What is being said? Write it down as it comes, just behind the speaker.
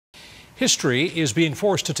History is being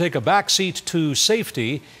forced to take a backseat to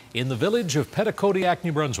safety in the village of Petitcodiac,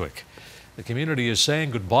 New Brunswick. The community is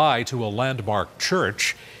saying goodbye to a landmark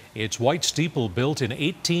church. Its white steeple built in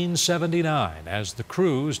 1879 as the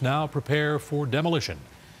crews now prepare for demolition.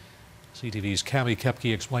 CTV's Cami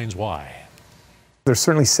Kepke explains why. There's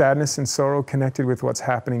certainly sadness and sorrow connected with what's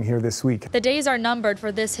happening here this week. The days are numbered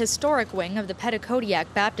for this historic wing of the Petitcodiac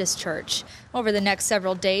Baptist Church. Over the next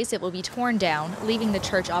several days, it will be torn down, leaving the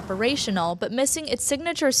church operational, but missing its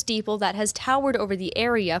signature steeple that has towered over the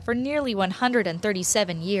area for nearly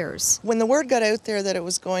 137 years. When the word got out there that it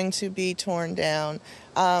was going to be torn down,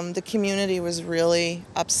 the community was really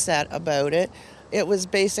upset about it. It was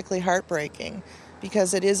basically heartbreaking,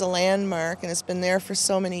 because it is a landmark and it's been there for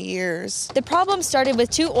so many years. The problem started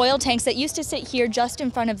with two oil tanks that used to sit here just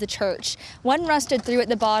in front of the church. One rusted through at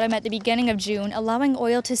the bottom at the beginning of June, allowing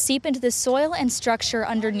oil to seep into the soil and structure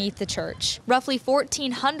underneath the church. Roughly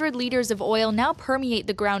 1,400 liters of oil now permeate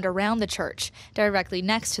the ground around the church, directly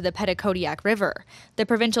next to the Petitcodiac River. The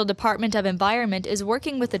Provincial Department of Environment is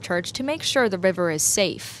working with the church to make sure the river is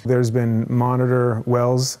safe. There's been monitor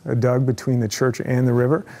wells dug between the church and the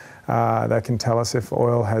river. That can tell us if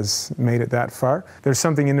oil has made it that far. There's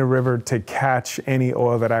something in the river to catch any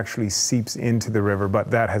oil that actually seeps into the river, but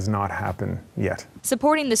that has not happened yet.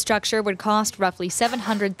 Supporting the structure would cost roughly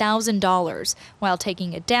 $700,000, while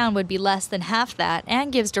taking it down would be less than half that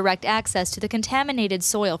and gives direct access to the contaminated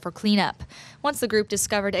soil for cleanup. Once the group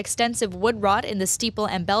discovered extensive wood rot in the steeple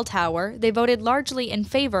and bell tower, they voted largely in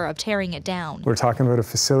favor of tearing it down. We're talking about a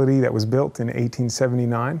facility that was built in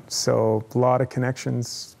 1879, so a lot of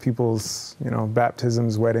connections, people's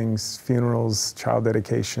baptisms, weddings, funerals, child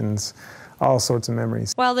dedications, all sorts of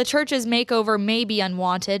memories. While the church's makeover may be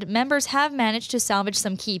unwanted, members have managed to salvage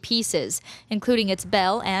some key pieces, including its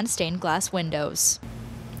bell and stained glass windows.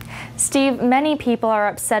 Steve, many people are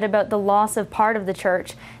upset about the loss of part of the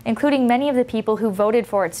church, including many of the people who voted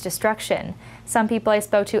for its destruction. Some people I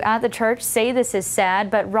spoke to at the church say this is sad,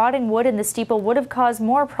 but rotting wood in the steeple would have caused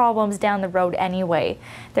more problems down the road anyway.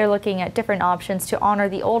 They're looking at different options to honor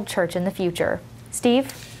the old church in the future.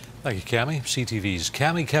 Steve? Thank you, Cami. CTV's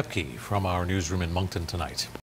Cami Kepke from our newsroom in Moncton tonight.